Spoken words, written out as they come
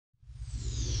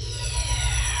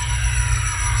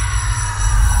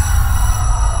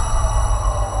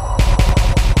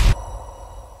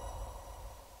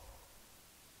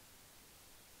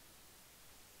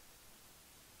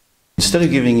Instead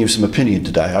of giving you some opinion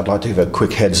today, I'd like to give a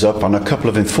quick heads up on a couple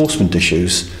of enforcement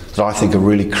issues that I think are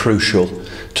really crucial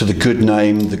to the good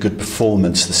name, the good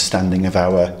performance, the standing of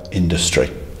our industry.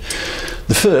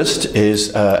 The first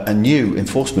is a new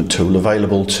enforcement tool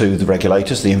available to the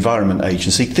regulators, the Environment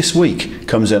Agency. This week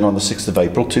comes in on the 6th of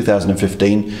April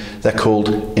 2015. They're called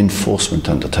Enforcement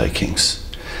Undertakings.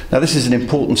 Now, this is an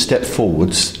important step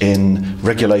forwards in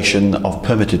regulation of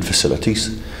permitted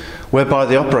facilities, whereby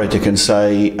the operator can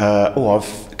say, oh,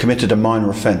 I've committed a minor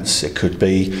offence. It could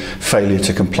be failure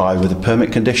to comply with a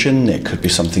permit condition. It could be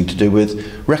something to do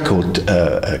with record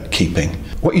keeping.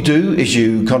 What you do is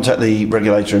you contact the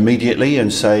regulator immediately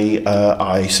and say,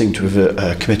 I seem to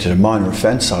have committed a minor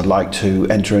offence. I'd like to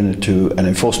enter into an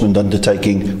enforcement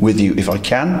undertaking with you if I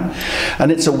can.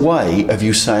 And it's a way of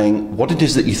you saying what it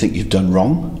is that you think you've done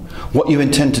wrong, what you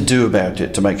intend to do about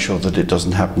it to make sure that it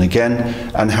doesn't happen again,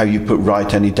 and how you put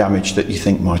right any damage that you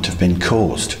think might have been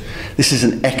caused. This is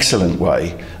an excellent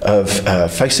way of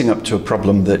facing up to a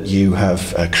problem that you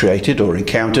have created or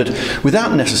encountered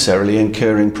without necessarily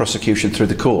incurring prosecution through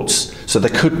the courts. So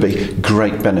there could be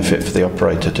great benefit for the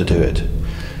operator to do it.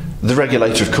 The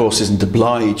regulator, of course, isn't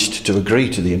obliged to agree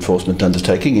to the enforcement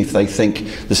undertaking. If they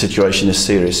think the situation is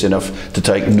serious enough to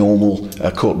take normal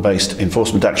court-based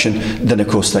enforcement action, then of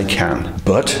course they can.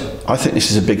 But I think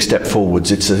this is a big step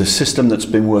forwards. It's a system that's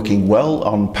been working well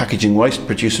on packaging waste,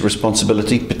 producer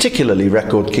responsibility, particularly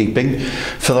record keeping.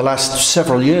 For the last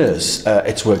several years,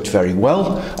 it's worked very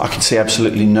well. I can see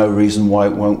absolutely no reason why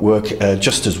it won't work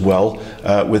just as well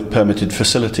with permitted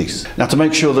facilities. Now, to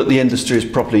make sure that the industry is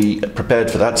properly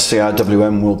prepared for that,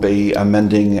 CIWM will be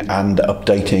amending and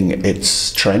updating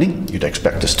its training. You'd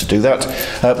expect us to do that.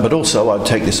 But also I'd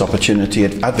take this opportunity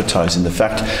of advertising the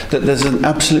fact that there's an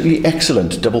absolutely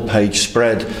excellent double-page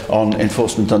spread on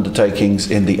enforcement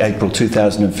undertakings in the April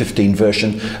 2015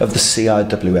 version of the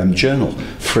CIWM journal,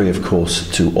 free of course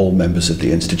to all members of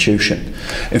the institution.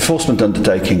 Enforcement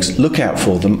undertakings, look out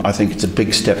for them. I think it's a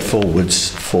big step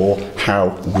forwards for how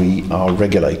we are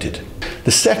regulated.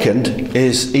 The second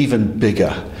is even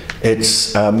bigger.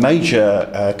 It's a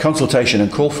major consultation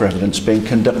and call for evidence being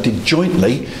conducted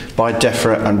jointly by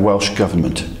DEFRA and Welsh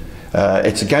Government.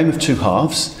 It's a game of two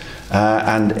halves,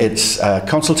 and it's a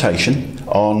consultation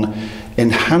on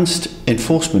enhanced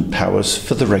enforcement powers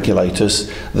for the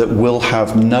regulators that will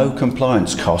have no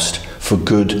compliance cost for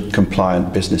good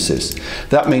compliant businesses.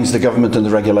 That means the government and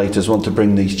the regulators want to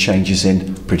bring these changes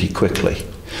in pretty quickly.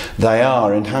 They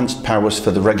are enhanced powers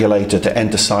for the regulator to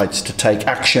enter sites, to take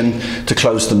action, to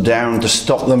close them down, to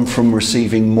stop them from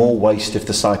receiving more waste if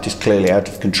the site is clearly out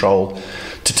of control,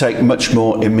 to take much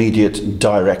more immediate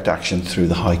direct action through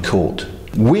the High Court.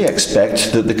 We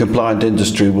expect that the compliant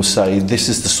industry will say this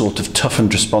is the sort of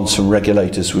toughened response from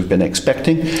regulators we've been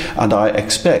expecting, and I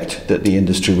expect that the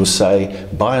industry will say,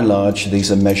 by and large,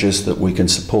 these are measures that we can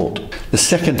support. The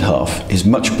second half is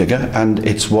much bigger, and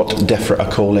it's what DEFRA are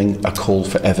calling a call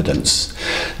for evidence.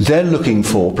 They're looking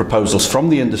for proposals from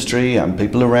the industry and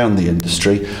people around the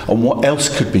industry on what else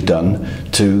could be done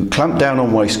to clamp down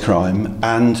on waste crime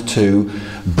and to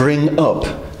bring up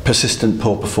persistent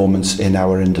poor performance in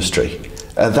our industry.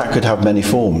 That could have many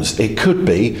forms. It could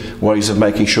be ways of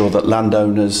making sure that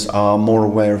landowners are more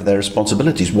aware of their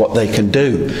responsibilities, what they can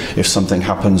do if something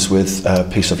happens with a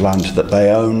piece of land that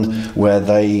they own where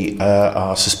they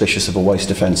are suspicious of a waste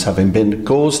offence having been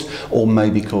caused or may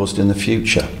be caused in the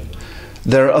future.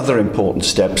 There are other important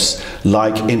steps,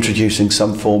 like introducing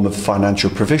some form of financial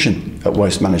provision at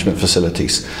waste management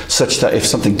facilities, such that if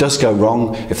something does go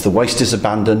wrong, if the waste is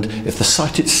abandoned, if the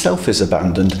site itself is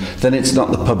abandoned, then it's not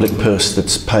the public purse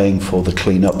that's paying for the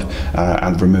clean-up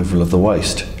and removal of the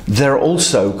waste. There are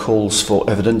also calls for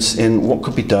evidence in what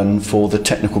could be done for the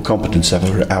technical competence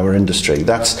of our industry.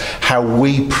 That's how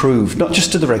we prove, not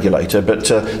just to the regulator, but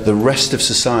to the rest of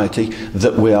society,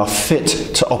 that we are fit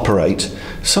to operate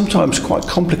sometimes quite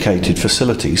complicated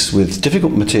facilities with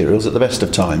difficult materials at the best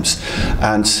of times.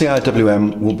 And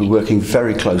CIWM will be working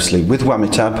very closely with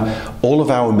WAMITAB, all of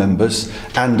our members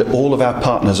and all of our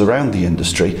partners around the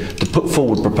industry to put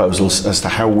forward proposals as to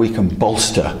how we can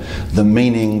bolster the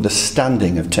meaning, the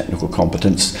standing of technical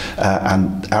competence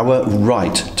and our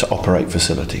right to operate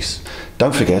facilities.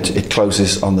 Don't forget, it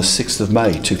closes on the 6th of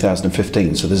May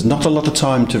 2015, so there's not a lot of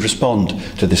time to respond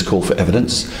to this call for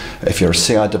evidence. If you're a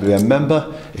CIWM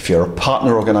member, if you're a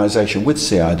partner organisation with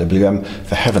CIWM,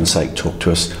 for heaven's sake, talk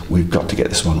to us. We've got to get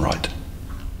this one right.